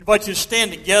I invite you to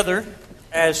stand together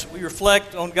as we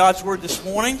reflect on God's Word this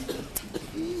morning.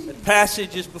 The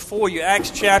passage is before you,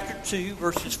 Acts chapter 2,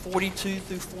 verses 42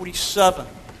 through 47.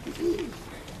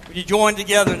 Would you join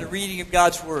together in the reading of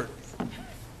God's Word?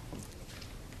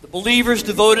 The believers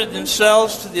devoted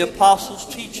themselves to the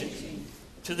apostles' teaching,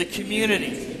 to the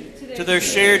community, to their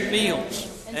shared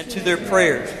meals, and to their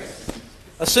prayers.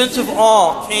 A sense of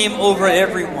awe came over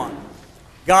everyone.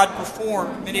 God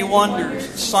performed many wonders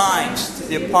and signs to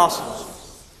the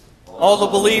apostles. All the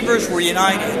believers were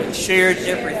united and shared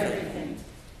everything.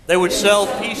 They would sell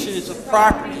pieces of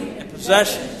property and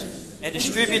possessions and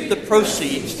distribute the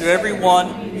proceeds to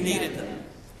everyone who needed them.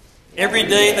 Every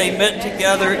day they met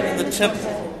together in the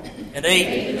temple and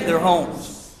ate in their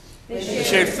homes. They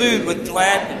shared food with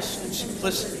gladness and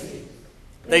simplicity.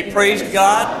 They praised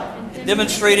God and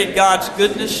demonstrated God's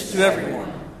goodness to everyone.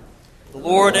 The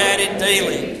Lord added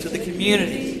daily to the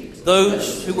community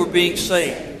those who were being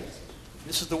saved.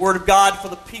 This is the word of God for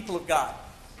the people of God.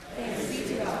 Thanks be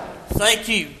to God. Thank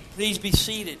you. Please be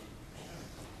seated.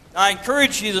 I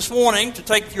encourage you this morning to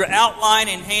take your outline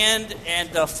in hand and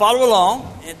follow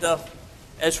along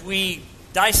as we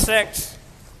dissect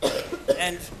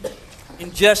and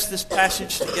ingest this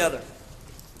passage together.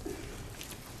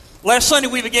 Last Sunday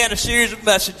we began a series of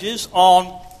messages on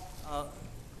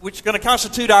which is going to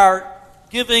constitute our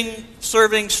giving,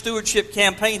 serving, stewardship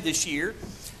campaign this year.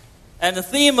 And the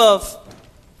theme of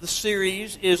the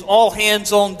series is all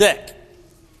hands on deck.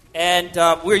 And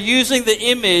we're using the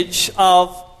image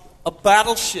of a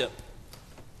battleship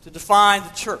to define the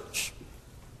church.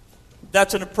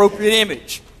 That's an appropriate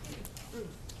image.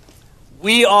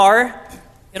 We are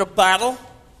in a battle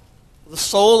for the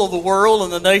soul of the world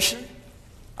and the nation.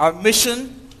 Our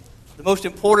mission, the most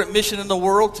important mission in the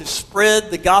world, to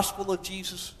spread the gospel of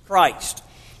Jesus Christ.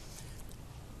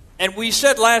 And we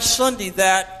said last Sunday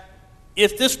that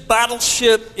if this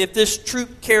battleship, if this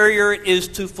troop carrier is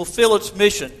to fulfill its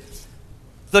mission,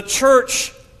 the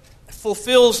church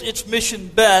fulfills its mission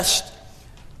best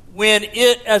when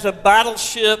it, as a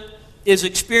battleship, is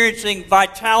experiencing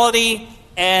vitality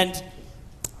and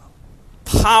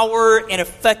power and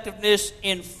effectiveness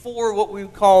in four what we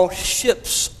would call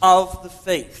ships of the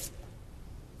faith.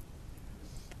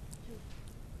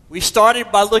 We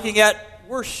started by looking at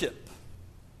worship.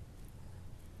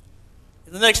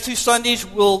 In the next two Sundays,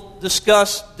 we'll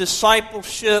discuss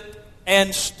discipleship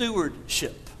and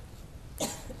stewardship.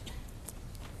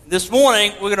 This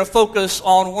morning, we're going to focus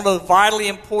on one of the vitally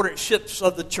important ships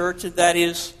of the church, and that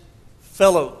is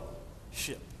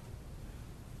fellowship.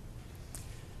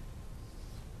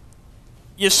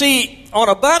 You see, on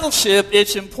a battleship,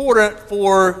 it's important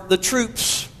for the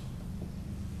troops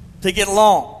to get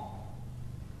along,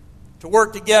 to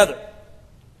work together,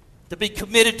 to be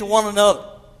committed to one another.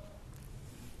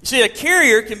 You see, a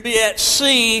carrier can be at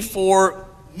sea for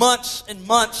months and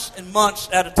months and months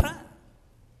at a time.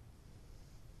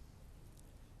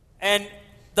 And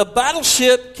the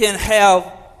battleship can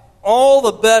have all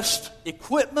the best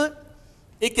equipment.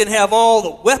 It can have all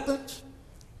the weapons.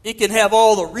 It can have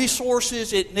all the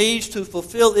resources it needs to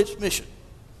fulfill its mission.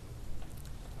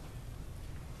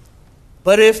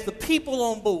 But if the people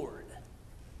on board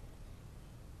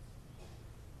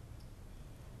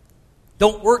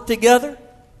don't work together,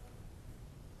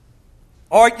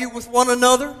 argue with one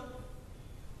another,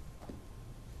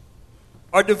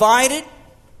 are divided,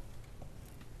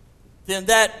 then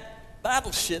that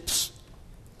battleship's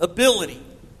ability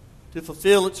to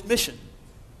fulfill its mission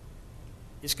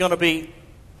is going to be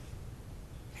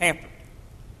hampered.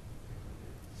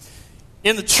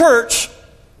 In the church,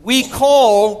 we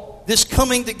call this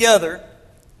coming together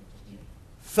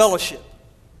fellowship.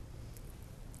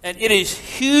 And it is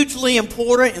hugely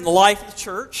important in the life of the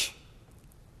church.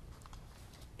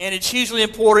 And it's hugely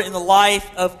important in the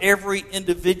life of every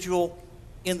individual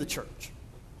in the church.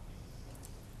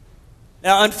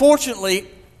 Now, unfortunately,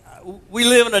 we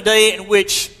live in a day in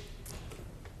which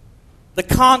the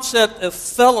concept of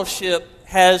fellowship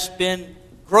has been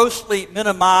grossly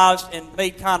minimized and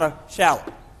made kind of shallow.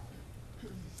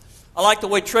 I like the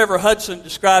way Trevor Hudson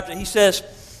describes it. He says,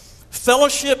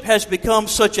 fellowship has become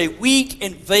such a weak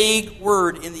and vague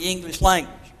word in the English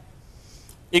language.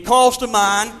 It calls to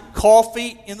mind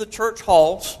coffee in the church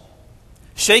halls,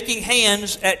 shaking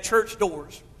hands at church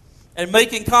doors, and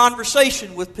making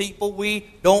conversation with people we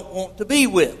don't want to be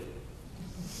with.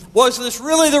 Was this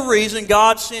really the reason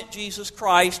God sent Jesus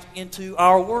Christ into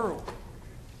our world?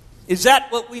 Is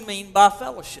that what we mean by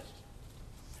fellowship?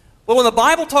 Well, when the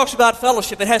Bible talks about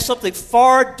fellowship, it has something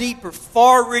far deeper,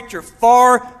 far richer,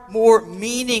 far more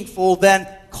meaningful than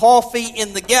coffee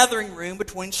in the gathering room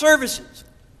between services.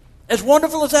 As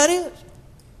wonderful as that is.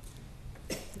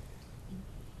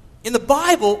 In the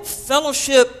Bible,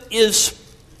 fellowship is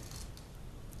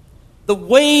the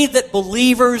way that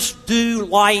believers do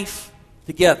life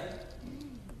together.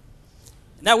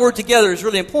 And that word together is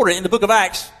really important. In the book of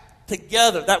Acts,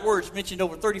 together, that word is mentioned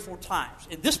over 34 times.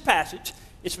 In this passage,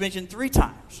 it's mentioned 3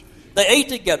 times. They ate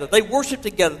together. They worshiped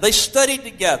together. They studied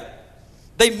together.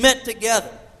 They met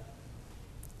together.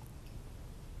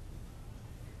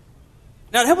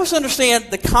 Now, to help us understand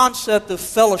the concept of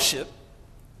fellowship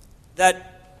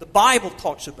that the Bible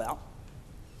talks about,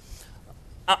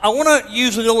 I want to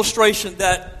use an illustration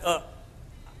that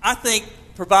I think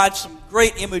provides some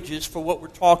great images for what we're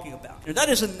talking about. And that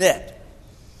is a net.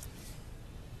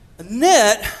 A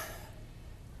net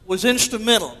was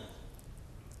instrumental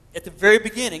at the very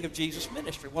beginning of Jesus'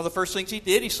 ministry. One of the first things he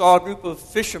did, he saw a group of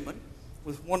fishermen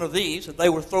with one of these, and they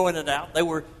were throwing it out. They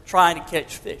were trying to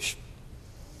catch fish.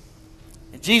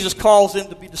 And Jesus calls them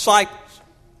to be disciples.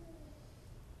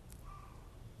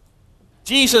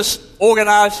 Jesus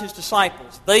organized his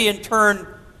disciples. They, in turn,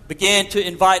 began to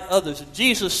invite others. And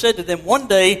Jesus said to them, one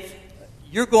day,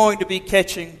 you're going to be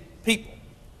catching people.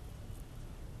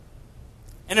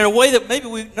 And in a way that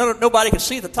maybe nobody could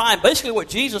see at the time, basically what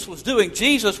Jesus was doing,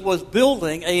 Jesus was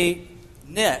building a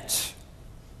net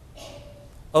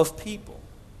of people.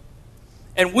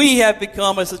 And we have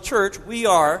become, as a church, we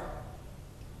are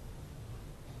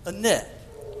a net.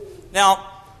 Now,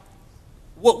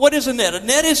 what is a net? A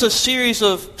net is a series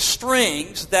of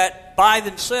strings that by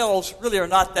themselves really are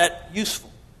not that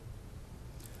useful.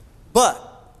 But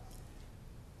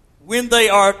when they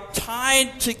are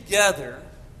tied together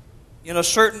in a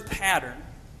certain pattern,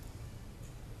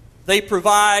 they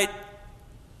provide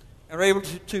and are able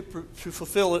to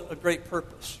fulfill a great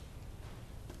purpose.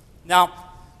 Now,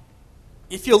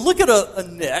 if you look at a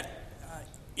net,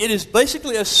 it is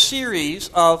basically a series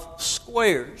of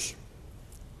squares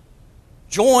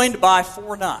joined by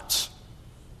 4 knots.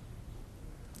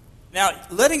 Now,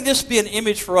 letting this be an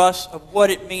image for us of what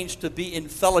it means to be in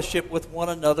fellowship with one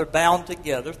another, bound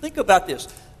together, think about this.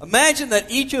 Imagine that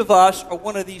each of us are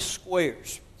one of these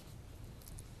squares.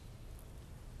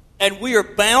 And we are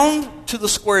bound to the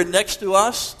square next to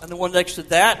us, and the one next to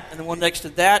that, and the one next to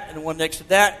that, and the one next to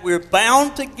that. We're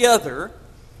bound together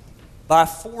by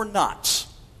 4 knots,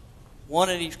 one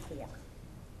in each corner.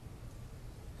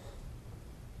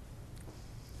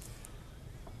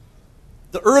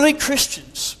 The early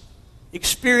Christians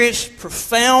experienced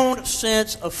profound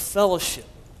sense of fellowship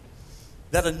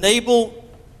that enabled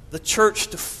the church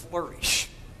to flourish.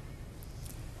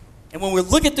 And when we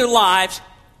look at their lives,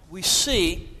 we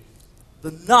see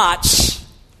the knots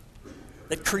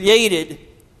that created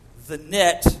the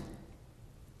net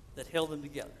that held them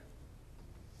together.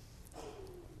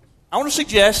 I want to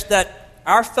suggest that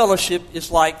our fellowship is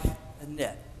like a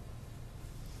net.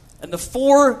 And the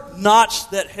 4 knots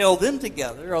that held them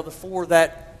together are the 4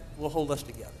 that will hold us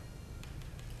together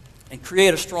and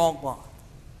create a strong bond.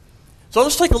 So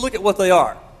let's take a look at what they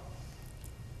are.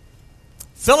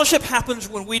 Fellowship happens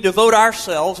when we devote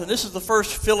ourselves, and this is the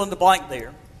first fill in the blank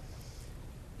there,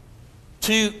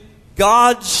 to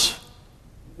God's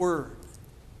Word.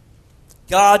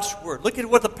 God's Word. Look at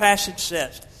what the passage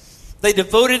says. They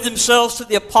devoted themselves to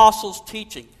the apostles'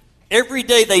 teaching. Every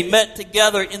day they met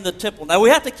together in the temple. Now we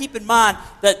have to keep in mind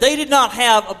that they did not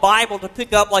have a Bible to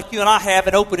pick up like you and I have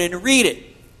and open it and read it.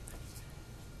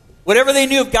 Whatever they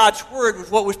knew of God's Word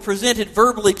was what was presented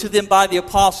verbally to them by the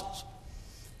apostles.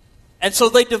 And so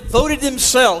they devoted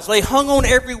themselves. They hung on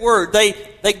every word. They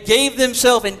gave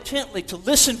themselves intently to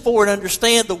listen for and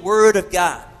understand the Word of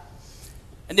God.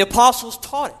 And the apostles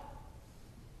taught it.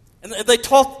 And they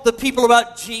taught the people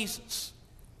about Jesus.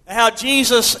 And how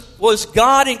Jesus was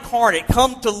God incarnate,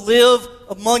 come to live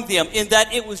among them. In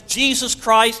that it was Jesus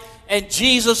Christ and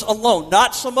Jesus alone.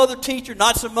 Not some other teacher,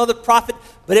 not some other prophet,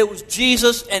 but it was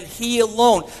Jesus and He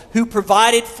alone who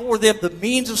provided for them the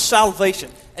means of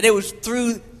salvation. And it was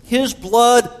through His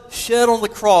blood shed on the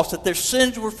cross that their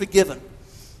sins were forgiven.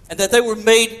 And that they were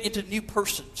made into new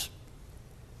persons.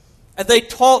 And they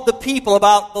taught the people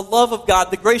about the love of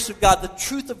God, the grace of God, the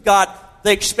truth of God.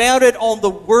 They expounded on the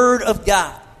Word of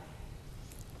God.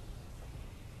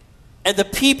 And the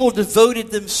people devoted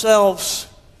themselves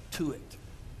to it.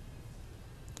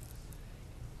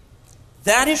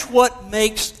 That is what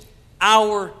makes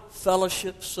our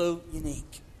fellowship so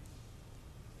unique.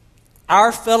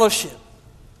 Our fellowship,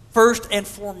 first and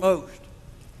foremost,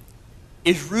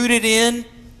 is rooted in,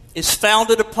 is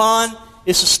founded upon,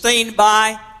 is sustained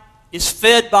by, is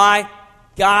fed by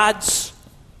God's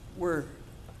Word.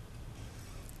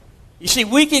 You see,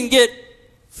 we can get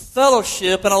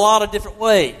fellowship in a lot of different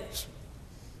ways.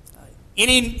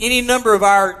 Any number of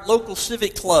our local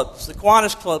civic clubs, the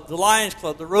Kiwanis Club, the Lions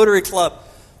Club, the Rotary Club,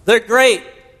 they're great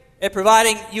at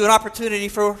providing you an opportunity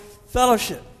for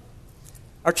fellowship.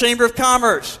 Our Chamber of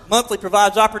Commerce monthly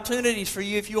provides opportunities for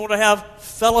you if you want to have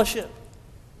fellowship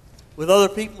with other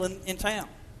people in town.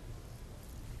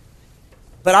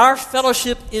 But our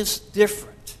fellowship is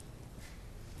different.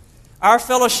 Our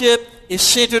fellowship is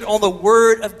centered on the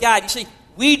Word of God. You see,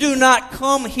 we do not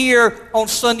come here on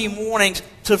Sunday mornings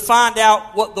to find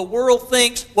out what the world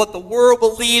thinks, what the world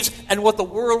believes, and what the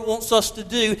world wants us to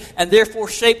do, and therefore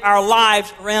shape our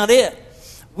lives around it.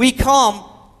 We come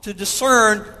to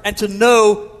discern and to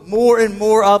know more and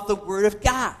more of the Word of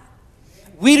God.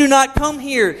 We do not come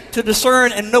here to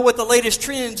discern and know what the latest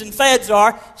trends and fads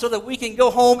are so that we can go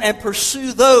home and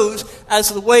pursue those as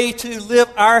the way to live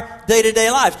our day-to-day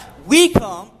lives. We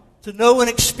come to know and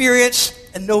experience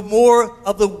and know more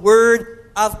of the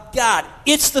Word of God.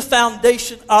 It's the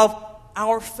foundation of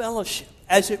our fellowship,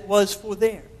 as it was for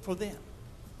them.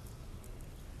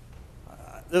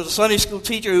 There was a Sunday school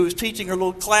teacher who was teaching her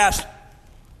little class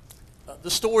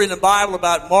the story in the Bible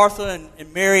about Martha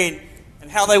and Mary and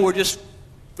how they were just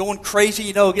going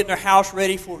crazy, getting their house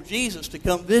ready for Jesus to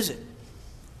come visit.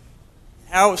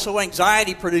 How it was so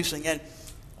anxiety-producing, and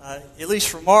at least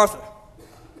for Martha.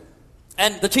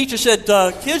 And the teacher said,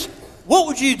 kids, what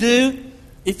would you do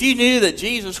if you knew that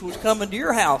Jesus was coming to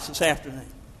your house this afternoon?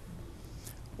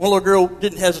 One little girl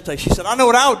didn't hesitate. She said, I know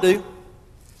what I would do.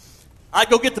 I'd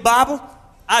go get the Bible.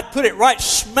 I'd put it right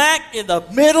smack in the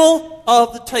middle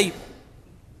of the table.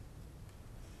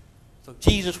 So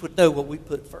Jesus would know what we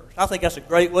put first. I think that's a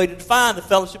great way to define the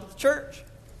fellowship of the church.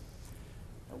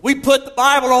 We put the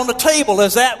Bible on the table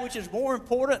as that which is more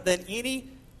important than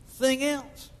anything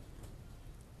else.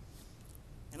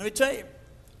 And let me tell you,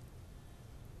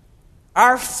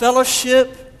 our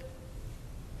fellowship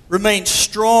remains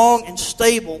strong and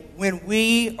stable when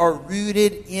we are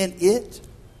rooted in it.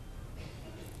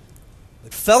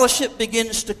 But fellowship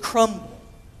begins to crumble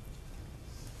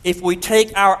if we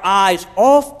take our eyes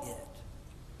off it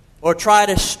or try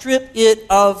to strip it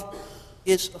of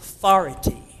its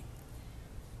authority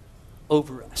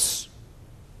over us.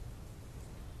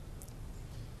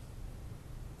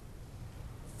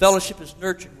 Fellowship is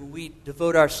nurtured when we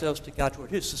devote ourselves to God's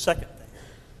Word. Here's the second thing.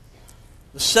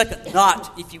 The second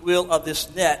knot, if you will, of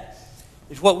this net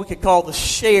is what we could call the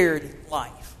shared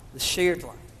life. The shared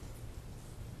life.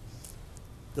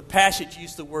 The passage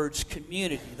used the words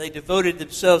community. They devoted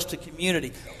themselves to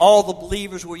community. All the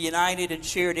believers were united and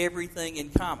shared everything in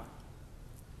common.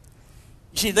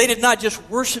 You see, they did not just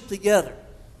worship together.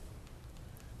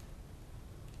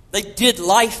 They did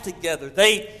life together.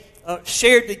 They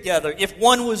shared together. If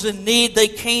one was in need, they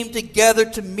came together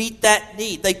to meet that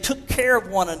need. They took care of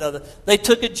one another. They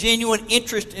took a genuine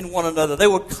interest in one another. They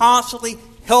were constantly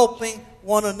helping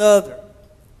one another.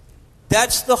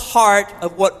 That's the heart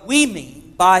of what we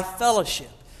mean by fellowship.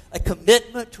 A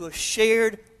commitment to a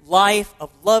shared life of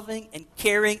loving and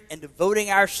caring and devoting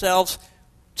ourselves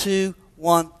to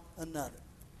one another.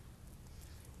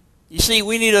 You see,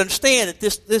 we need to understand that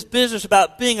this business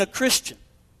about being a Christian,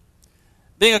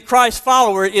 being a Christ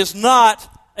follower, is not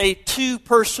a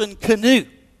two-person canoe.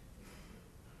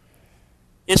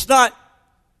 It's not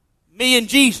me and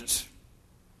Jesus.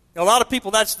 A lot of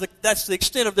people, that's the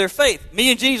extent of their faith.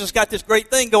 Me and Jesus got this great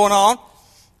thing going on.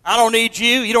 I don't need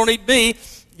you. You don't need me.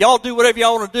 Y'all do whatever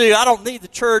y'all want to do. I don't need the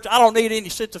church. I don't need any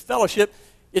sense of fellowship.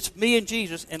 It's me and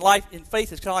Jesus, and life in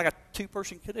faith is kind of like a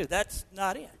two-person canoe. That's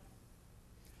not it.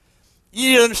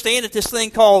 You need to understand that this thing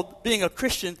called being a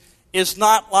Christian is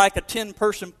not like a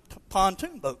 10-person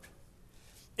pontoon boat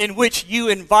in which you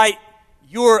invite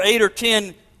your 8 or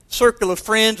 10 circle of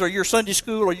friends or your Sunday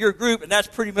school or your group, and that's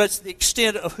pretty much the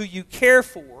extent of who you care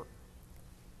for.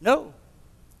 No.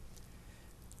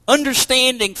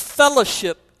 Understanding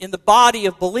fellowship in the body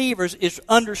of believers is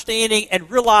understanding and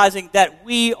realizing that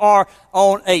we are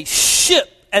on a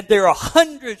ship, and there are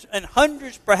hundreds and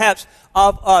hundreds perhaps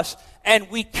of us, and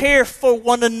we care for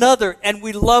one another, and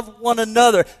we love one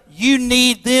another. You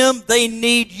need them, they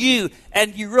need you.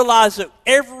 And you realize that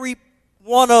every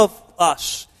one of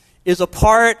us is a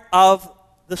part of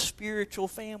the spiritual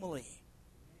family.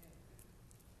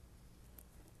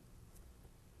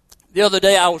 The other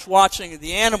day I was watching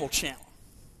the Animal Channel.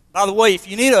 By the way, if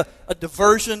you need a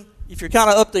diversion, if you're kind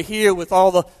of up to here with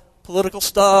all the political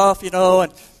stuff,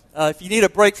 and if you need a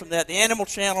break from that, the Animal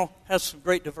Channel has some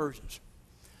great diversions.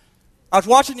 I was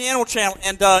watching the Animal Channel,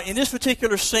 and in this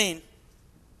particular scene,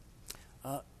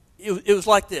 it was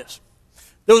like this.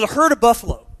 There was a herd of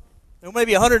buffalo. There were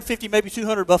maybe 150, maybe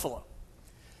 200 buffalo.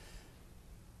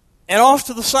 And off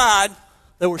to the side,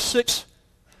 there were 6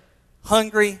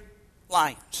 hungry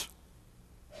lions.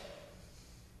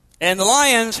 And the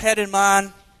lions had in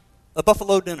mind a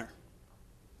buffalo dinner.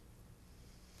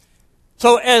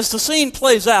 So as the scene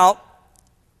plays out,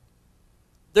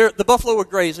 the buffalo are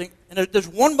grazing, and there's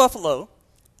one buffalo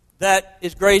that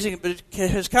is grazing, but it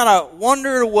has kind of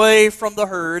wandered away from the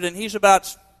herd, and he's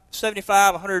about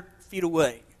 75, 100 feet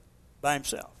away by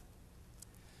himself.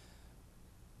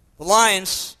 The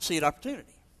lions see an opportunity.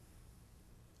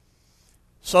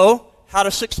 So, how do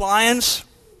 6 lions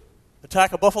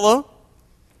attack a buffalo?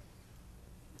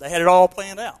 They had it all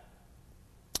planned out.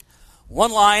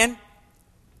 One lion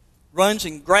runs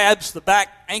and grabs the back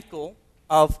ankle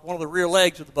of one of the rear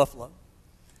legs of the buffalo.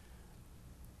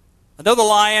 Another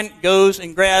lion goes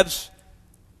and grabs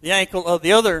the ankle of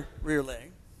the other rear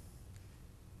leg.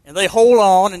 And they hold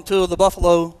on until the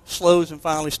buffalo slows and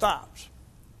finally stops.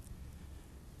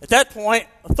 At that point,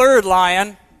 a third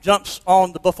lion jumps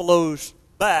on the buffalo's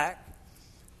back.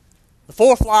 The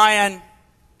fourth lion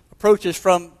approaches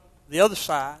from the other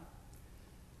side.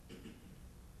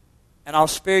 And I'll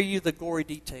spare you the gory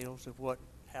details of what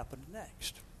happened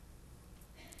next.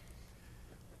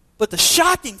 But the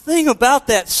shocking thing about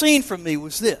that scene for me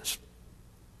was this.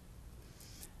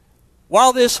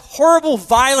 While this horrible,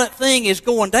 violent thing is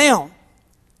going down,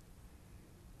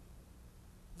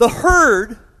 the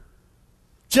herd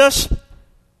just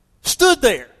stood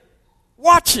there,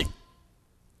 watching.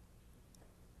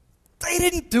 They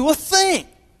didn't do a thing.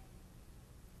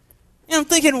 And I'm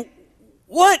thinking,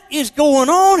 what is going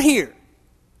on here?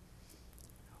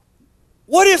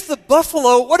 What if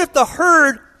the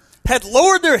herd had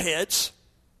lowered their heads,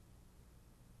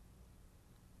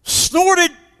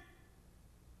 snorted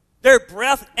their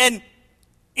breath, and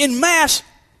en masse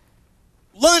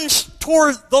lunged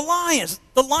toward the lions?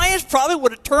 The lions probably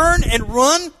would have turned and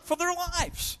run for their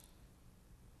lives.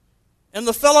 And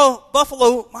the fellow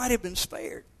buffalo might have been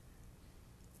spared.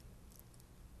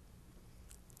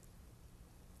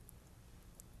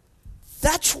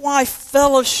 That's why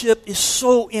fellowship is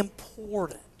so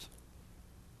important.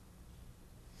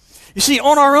 You see,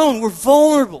 on our own, we're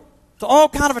vulnerable to all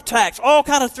kind of attacks, all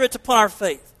kind of threats upon our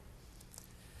faith.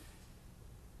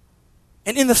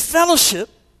 And in the fellowship,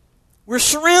 we're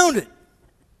surrounded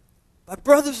by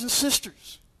brothers and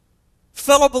sisters,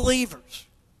 fellow believers,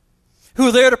 who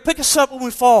are there to pick us up when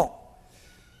we fall,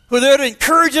 who are there to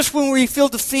encourage us when we feel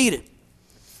defeated,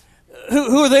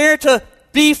 who are there to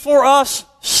be for us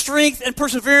strength and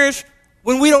perseverance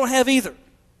when we don't have either.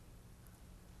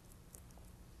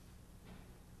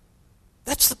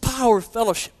 That's the power of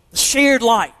fellowship, the shared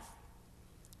life.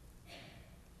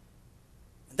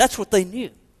 And that's what they knew.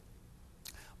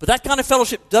 But that kind of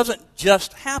fellowship doesn't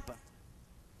just happen.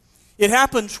 It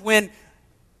happens when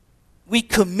we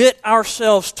commit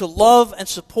ourselves to love and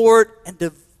support,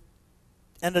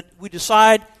 and we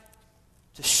decide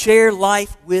to share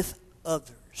life with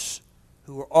others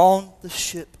who are on the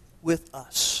ship with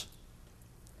us.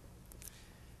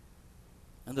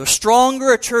 And the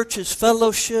stronger a church's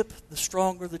fellowship, the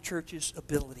stronger the church's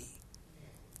ability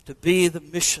to be the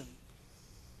mission,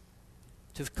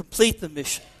 to complete the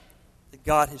mission that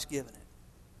God has given it.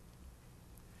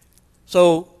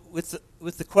 So,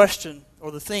 with the question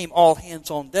or the theme, all hands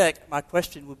on deck, my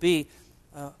question would be,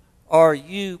 are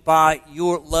you, by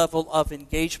your level of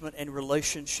engagement and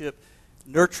relationship,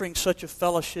 nurturing such a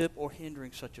fellowship or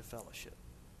hindering such a fellowship?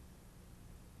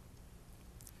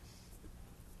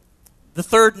 The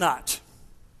third knot.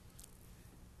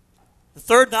 The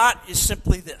third knot is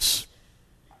simply this.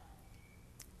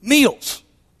 Meals.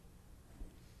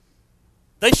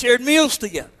 They shared meals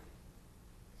together.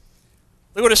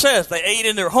 Look what it says. They ate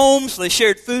in their homes. They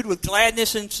shared food with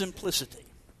gladness and simplicity.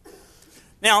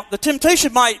 Now, the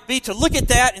temptation might be to look at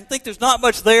that and think there's not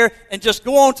much there and just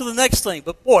go on to the next thing.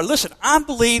 But boy, listen, I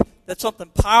believe that something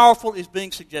powerful is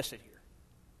being suggested here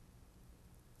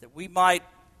that we might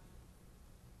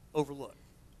overlook.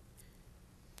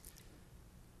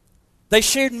 They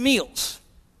shared meals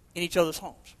in each other's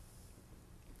homes.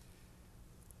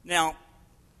 Now,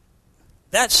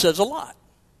 that says a lot.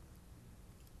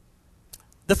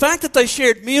 The fact that they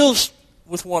shared meals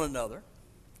with one another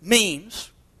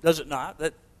means, does it not,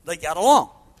 that they got along.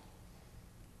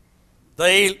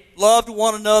 They loved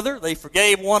one another. They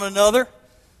forgave one another.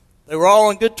 They were all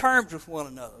on good terms with one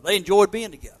another. They enjoyed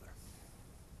being together.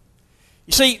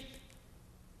 You see,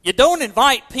 you don't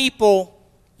invite people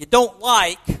you don't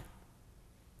like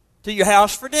to your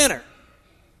house for dinner.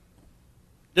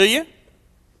 Do you?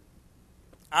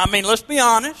 I mean, let's be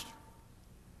honest.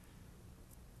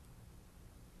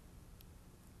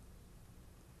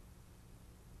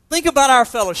 Think about our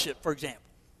fellowship, for example.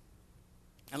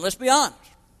 And let's be honest.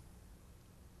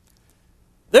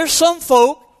 There's some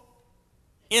folk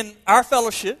in our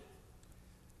fellowship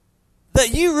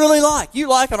that you really like. You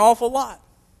like an awful lot.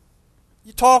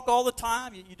 You talk all the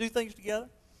time. You do things together.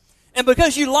 And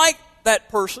because you like that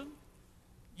person,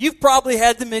 you've probably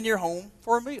had them in your home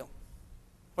for a meal.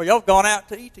 Or y'all have gone out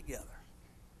to eat together.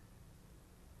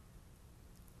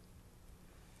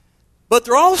 But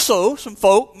there are also some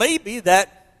folk, maybe,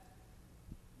 that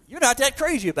you're not that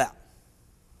crazy about.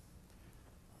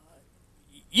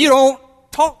 You don't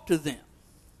talk to them.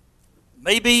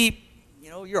 Maybe,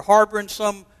 you're harboring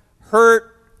some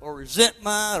hurt or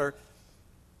resentment, or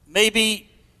maybe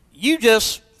you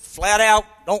just flat out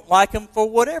don't like them for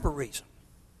whatever reason.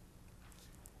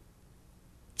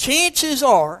 Chances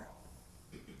are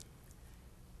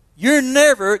you're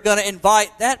never going to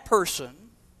invite that person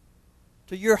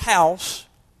to your house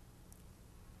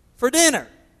for dinner.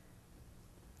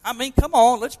 I mean, come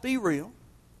on, let's be real.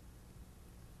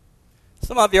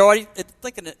 Some of you are already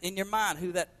thinking in your mind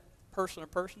who that person or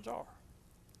persons are.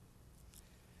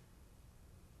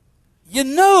 You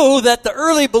know that the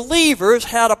early believers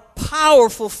had a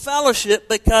powerful fellowship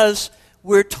because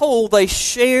we're told they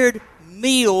shared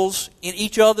meals in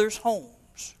each other's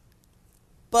homes.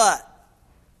 But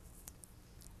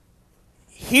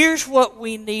here's what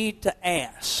we need to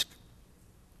ask.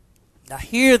 Now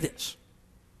hear this.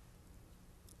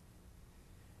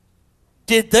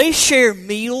 Did they share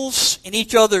meals in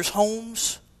each other's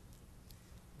homes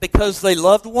because they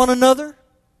loved one another?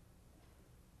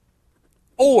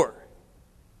 Or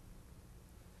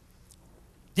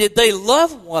did they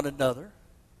love one another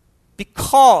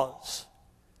because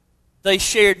they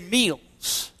shared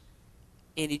meals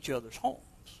in each other's homes?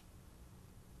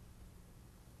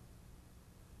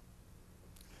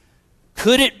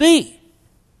 Could it be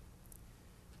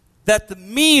that the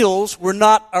meals were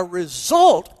not a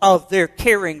result of their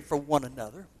caring for one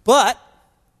another, but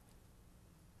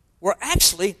were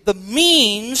actually the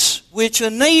means which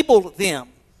enabled them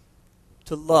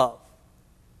to love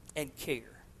and care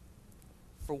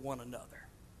for one another?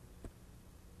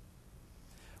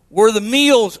 Were the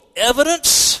meals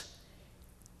evidence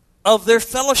of their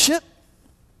fellowship?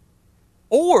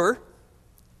 Or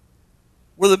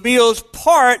were the meals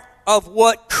part of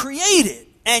what created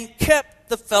and kept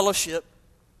the fellowship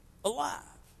alive?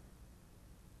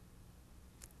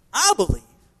 I believe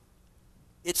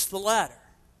it's the latter.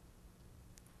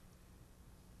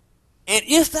 And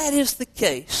if that is the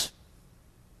case,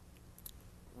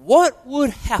 what would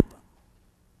happen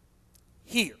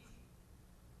here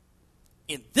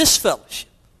in this fellowship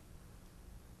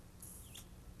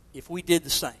if we did the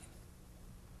same?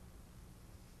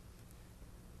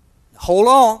 Now, hold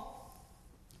on.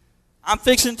 I'm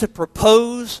fixing to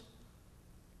propose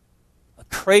a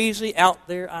crazy out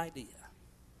there idea.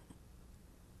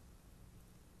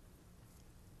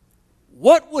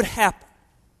 What would happen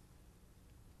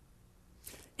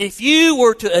if you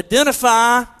were to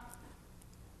identify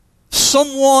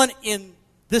someone in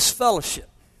this fellowship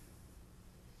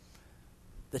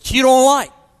that you don't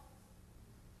like,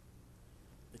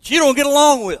 that you don't get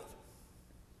along with,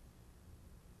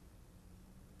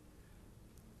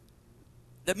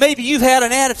 that maybe you've had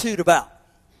an attitude about?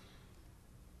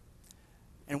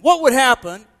 And what would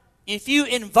happen if you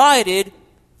invited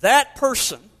that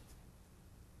person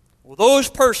or those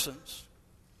persons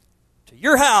to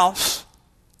your house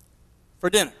for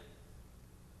dinner?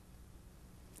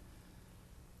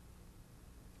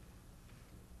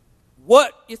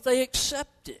 What if they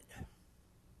accepted?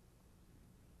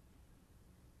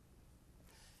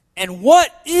 And what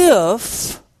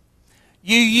if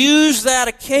you use that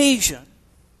occasion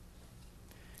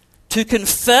to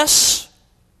confess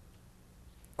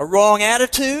a wrong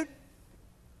attitude?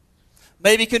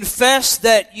 Maybe confess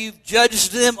that you've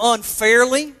judged them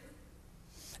unfairly,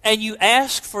 and you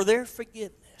ask for their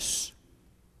forgiveness.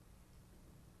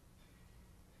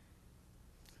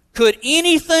 Could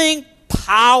anything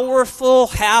powerful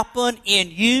happen in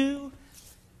you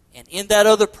and in that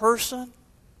other person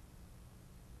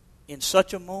in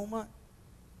such a moment?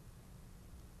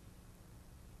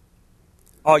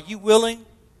 Are you willing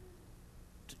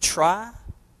to try?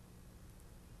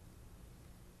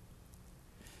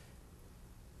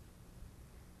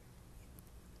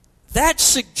 That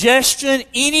suggestion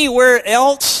anywhere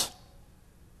else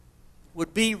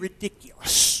would be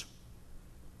ridiculous.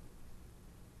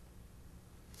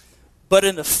 But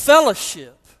in the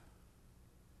fellowship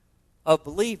of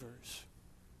believers,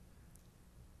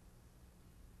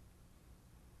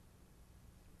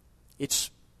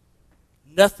 it's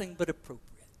nothing but appropriate.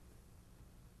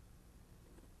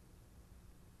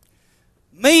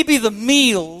 Maybe the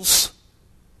meals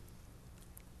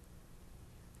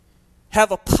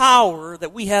have a power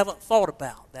that we haven't thought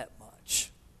about that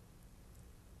much,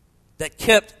 that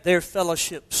kept their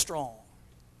fellowship strong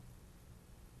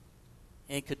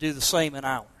and could do the same in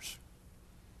ours.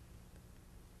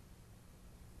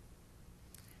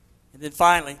 And then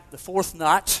finally, the fourth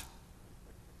knot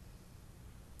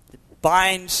that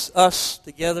binds us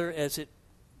together as it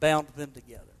bound them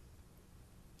together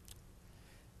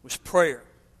was prayer.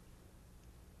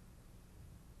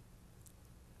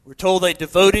 We're told they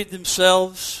devoted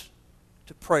themselves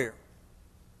to prayer.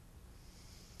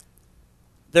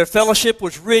 Their fellowship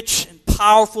was rich and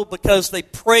powerful because they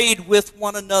prayed with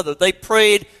one another. They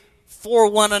prayed for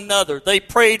one another. They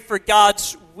prayed for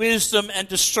God's wisdom and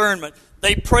discernment.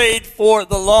 They prayed for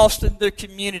the lost in their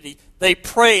community. They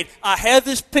prayed. I have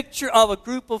this picture of a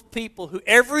group of people who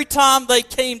every time they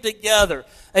came together,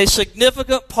 a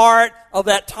significant part of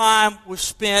that time was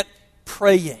spent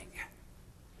praying.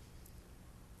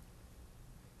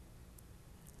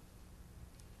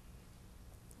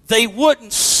 They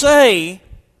wouldn't say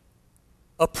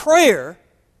a prayer,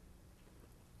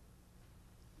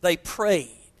 they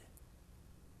prayed.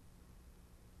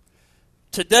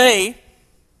 Today,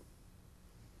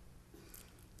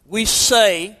 we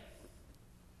say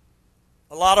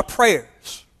a lot of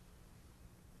prayers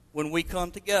when we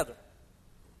come together.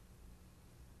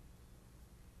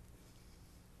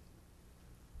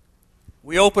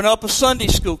 We open up a Sunday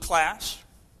school class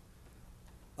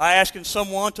by asking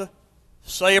someone to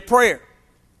say a prayer.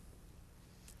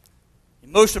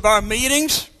 In most of our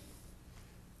meetings,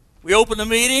 we open the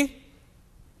meeting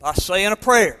by saying a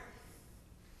prayer.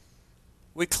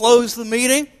 We close the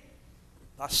meeting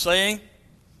by saying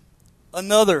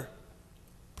another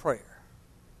prayer.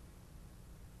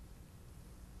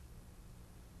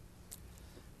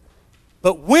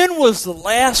 But when was the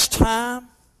last time?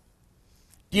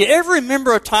 Do you ever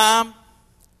remember a time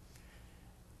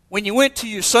when you went to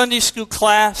your Sunday school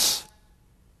class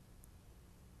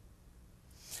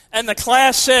and the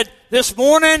class said, this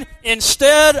morning,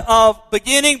 instead of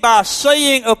beginning by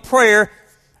saying a prayer,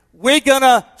 we're going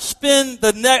to spend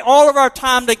all of our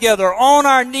time together on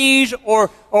our knees or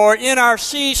in our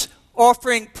seats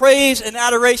offering praise and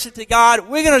adoration to God.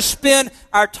 We're going to spend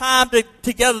our time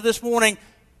together this morning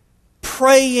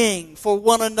praying for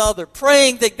one another,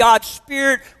 praying that God's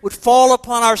Spirit would fall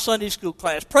upon our Sunday school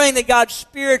class, praying that God's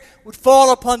Spirit would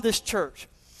fall upon this church.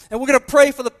 And we're going to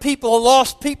pray for the people, the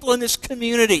lost people in this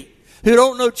community who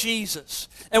don't know Jesus.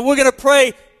 And we're going to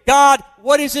pray, God,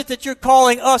 what is it that you're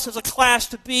calling us as a class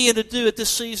to be and to do at this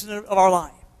season of our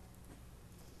life?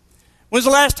 When's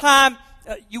the last time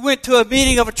you went to a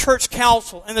meeting of a church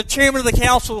council and the chairman of the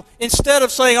council, instead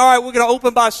of saying, all right, we're going to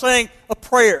open by saying a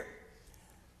prayer,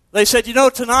 they said,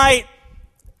 tonight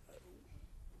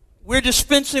we're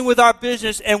dispensing with our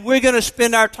business and we're going to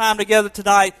spend our time together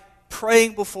tonight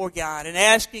praying before God and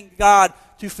asking God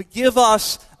to forgive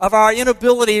us of our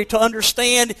inability to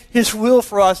understand His will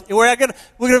for us. And we're going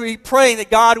to be praying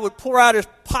that God would pour out His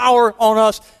power on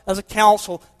us as a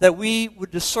council, that we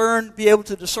would be able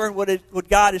to discern what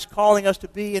God is calling us to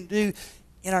be and do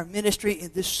in our ministry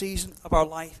in this season of our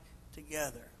life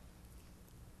together.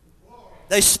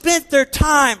 They spent their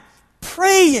time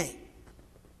praying.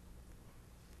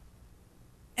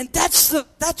 And that's the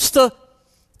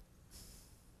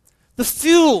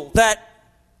fuel that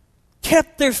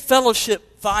kept their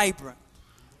fellowship vibrant.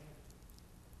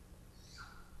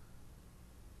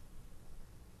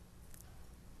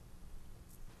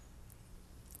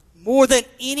 More than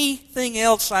anything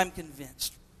else, I'm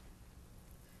convinced,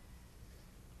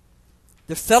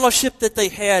 the fellowship that they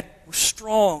had was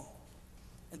strong.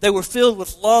 And they were filled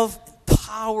with love and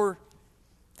power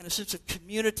and a sense of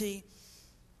community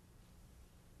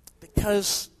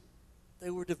because they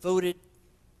were devoted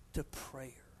to prayer.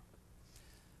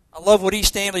 I love what E.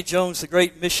 Stanley Jones, the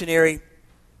great missionary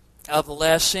of the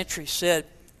last century, said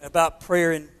about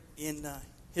prayer in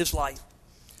his life.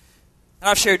 And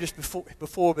I've shared this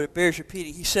before, but it bears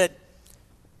repeating. He said,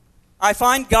 I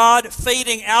find God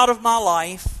fading out of my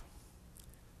life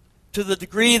to the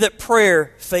degree that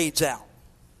prayer fades out.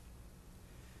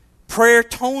 Prayer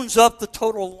tones up the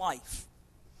total life.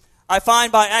 I find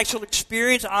by actual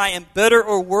experience I am better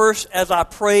or worse as I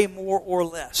pray more or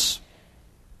less.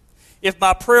 If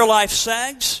my prayer life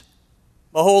sags,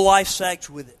 my whole life sags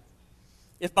with it.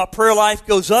 If my prayer life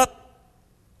goes up,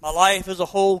 my life as a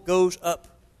whole goes up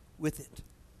with it.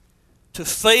 To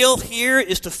fail here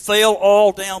is to fail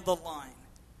all down the line.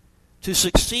 To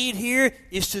succeed here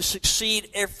is to succeed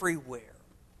everywhere.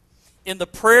 In the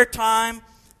prayer time,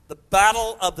 the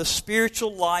battle of the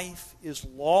spiritual life is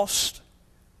lost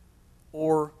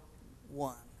or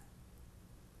won.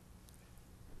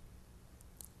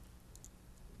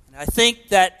 And I think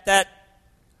that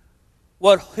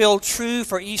what held true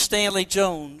for E. Stanley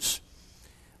Jones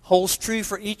holds true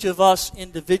for each of us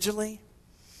individually,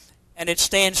 and it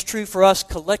stands true for us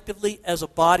collectively as a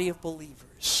body of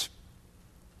believers.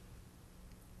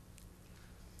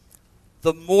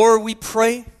 The more we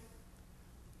pray,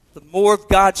 the more of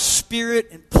God's Spirit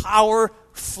and power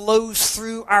flows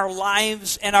through our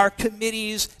lives and our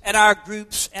committees and our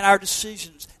groups and our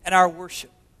decisions and our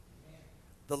worship.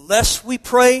 The less we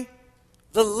pray,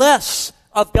 the less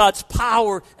of God's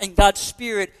power and God's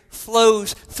Spirit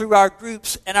flows through our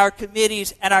groups and our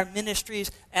committees and our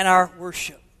ministries and our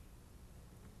worship.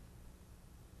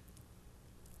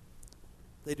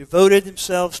 They devoted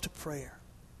themselves to prayer.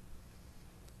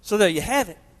 So there you have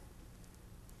it.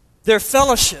 Their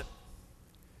fellowship,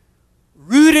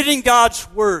 rooted in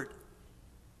God's Word,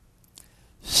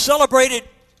 celebrated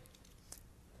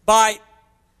by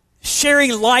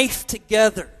sharing life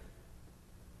together,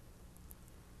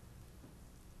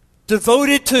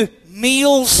 devoted to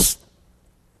meals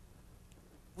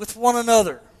with one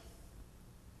another,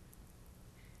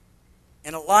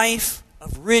 and a life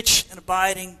of rich and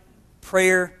abiding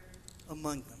prayer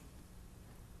among them.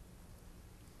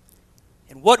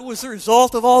 And what was the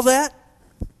result of all that?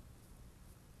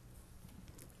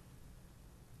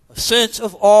 A sense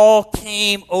of awe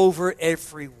came over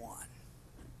everyone.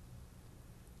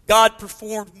 God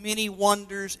performed many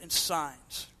wonders and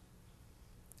signs.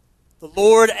 The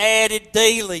Lord added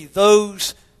daily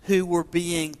those who were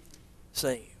being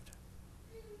saved.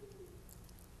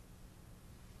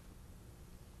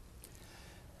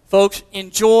 Folks,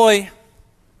 enjoy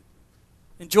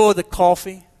the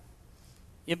coffee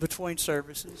in between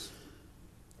services.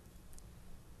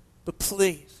 But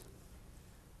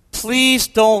please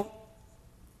don't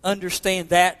understand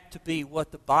that to be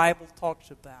what the Bible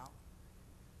talks about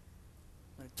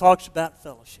when it talks about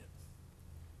fellowship.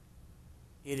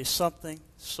 It is something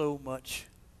so much